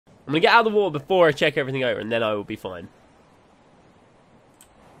I'm going to get out of the water before I check everything over, and then I will be fine.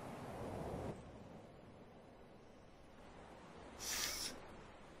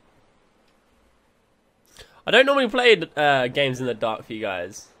 I don't normally play games in the dark for you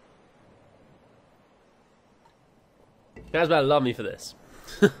guys. You guys better love me for this.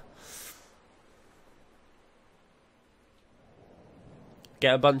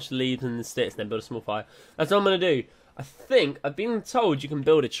 Get a bunch of leaves and sticks and then build a small fire. That's what I'm going to do. I think, I've been told you can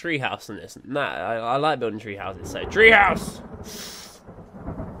build a treehouse on this. Nah, I like building tree houses, so treehouse!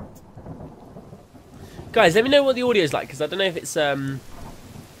 Guys, let me know what the audio is like, because I don't know if it's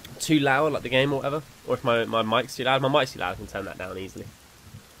too loud, like the game or whatever, or if my mic's too loud. My mic's too loud, I can turn that down easily.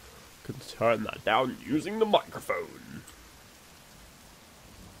 Can turn that down using the microphone.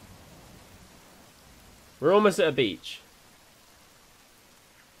 We're almost at a beach.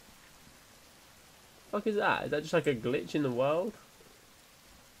 What the fuck is that? Is that just like a glitch in the world?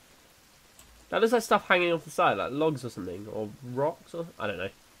 That looks like stuff hanging off the side, like logs or something, or rocks, or I don't know.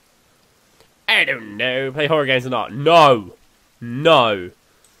 I don't know. Play horror games or not? No, no.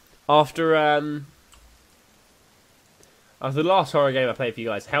 After the last horror game I played for you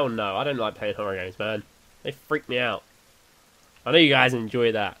guys, hell no. I don't like playing horror games, man. They freak me out. I know you guys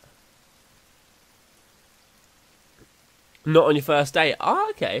enjoy that. Not on your first date. Ah,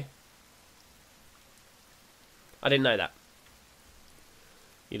 okay. I didn't know that.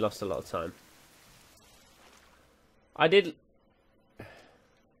 You lost a lot of time. I did.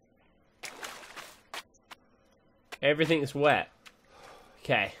 Everything's wet.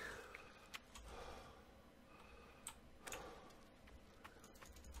 Okay.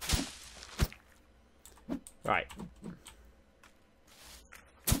 Right.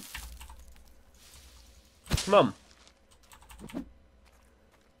 Come on.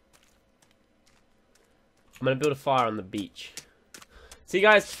 I'm gonna build a fire on the beach. See,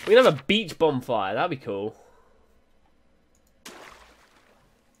 guys, we can have a beach bonfire. That'd be cool.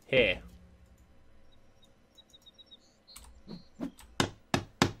 Here.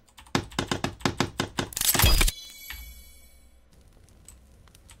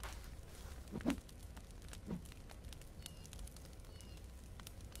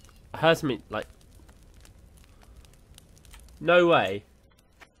 I heard something like... No way.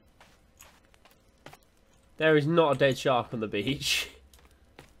 There is not a dead shark on the beach.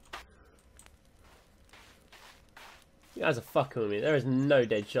 You guys are fucking with me. There is no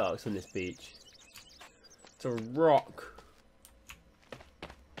dead sharks on this beach. It's a rock.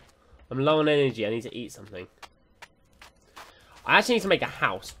 I'm low on energy. I need to eat something. I actually need to make a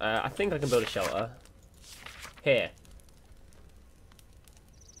house. I think I can build a shelter. Here.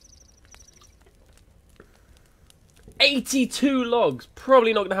 $82 logs.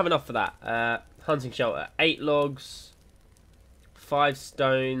 Probably not going to have enough for that. Hunting shelter. 8 logs. 5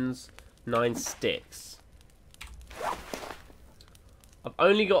 stones. 9 sticks. I've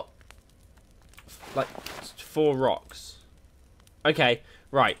only got like 4 rocks. Okay,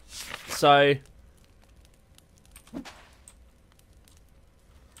 right. So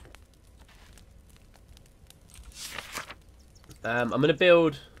I'm gonna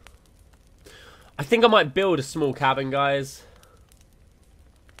build. I think I might build a small cabin, guys.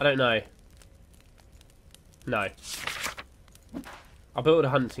 I don't know. No. I'll build a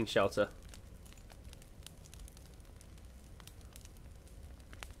hunting shelter.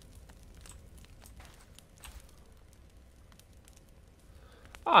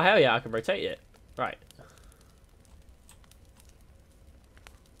 Oh, hell yeah, I can rotate it. Right.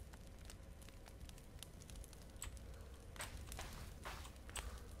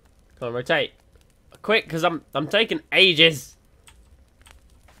 Come on, rotate. Quick, because I'm taking ages.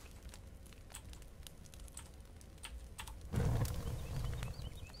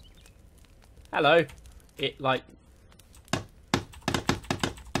 Hello. It, like...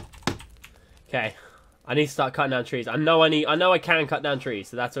 Okay. I need to start cutting down trees. I know I can cut down trees,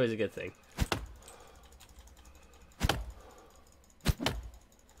 so that's always a good thing.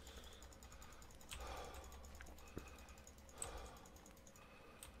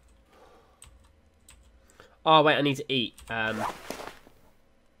 Oh wait, I need to eat. Can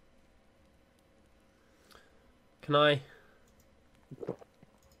I?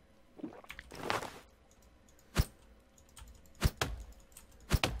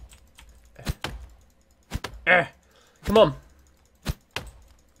 Come on.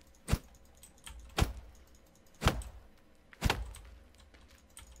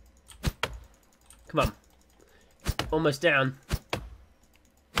 Come on. Almost down.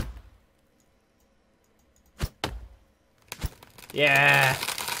 Yeah.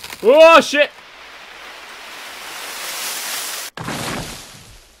 Oh, shit.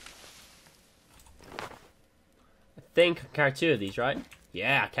 think I can carry 2 of these, right?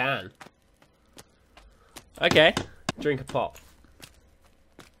 Yeah, I can. Okay. Drink a pop.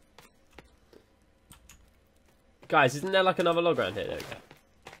 Guys, isn't there like another log around here? There we go.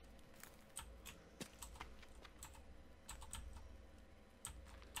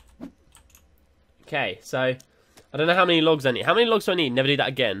 Okay, so I don't know how many logs I need. How many logs do I need? Never do that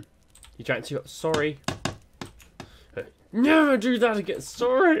again. You drank 2. Sorry. Never do that again.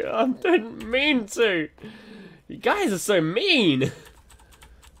 Sorry, I didn't mean to. You guys are so mean.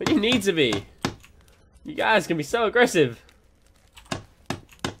 When you need to be. You guys can be so aggressive.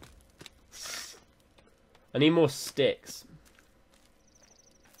 I need more sticks.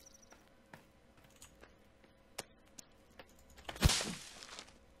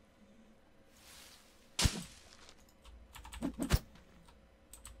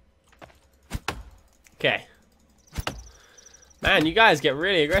 Okay. Man, you guys get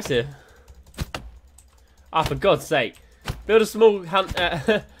really aggressive. Ah, for God's sake. Build a small hunt.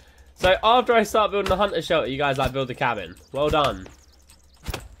 So after I start building the hunter shelter, you guys like build the cabin. Well done.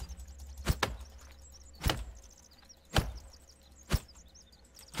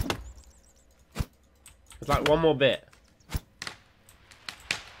 There's like one more bit.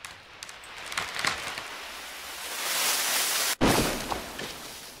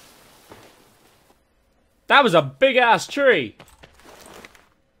 That was a big ass tree.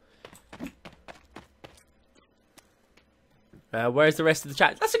 Where's the rest of the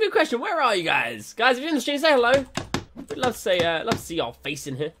chat? That's a good question. Where are you guys? Guys, if you're in the stream, say hello. We'd love to say, love to see y'all face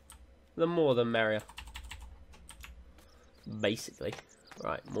in here. The more the merrier. Basically.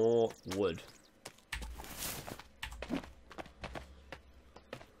 Right, more wood.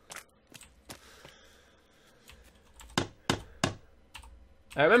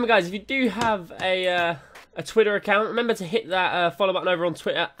 Remember, guys, if you do have a Twitter account, remember to hit that follow button over on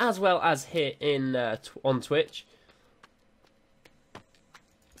Twitter, as well as hit in on Twitch.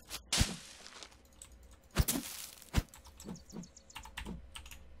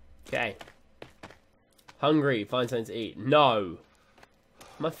 Okay. Hungry, find something to eat. No.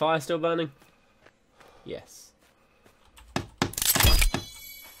 My fire still burning? Yes.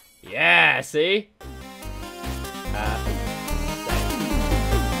 Yeah, see?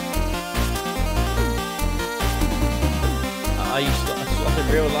 Are you a sloth in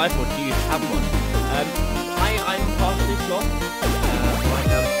real life, or do you have one? I'm partially sloth.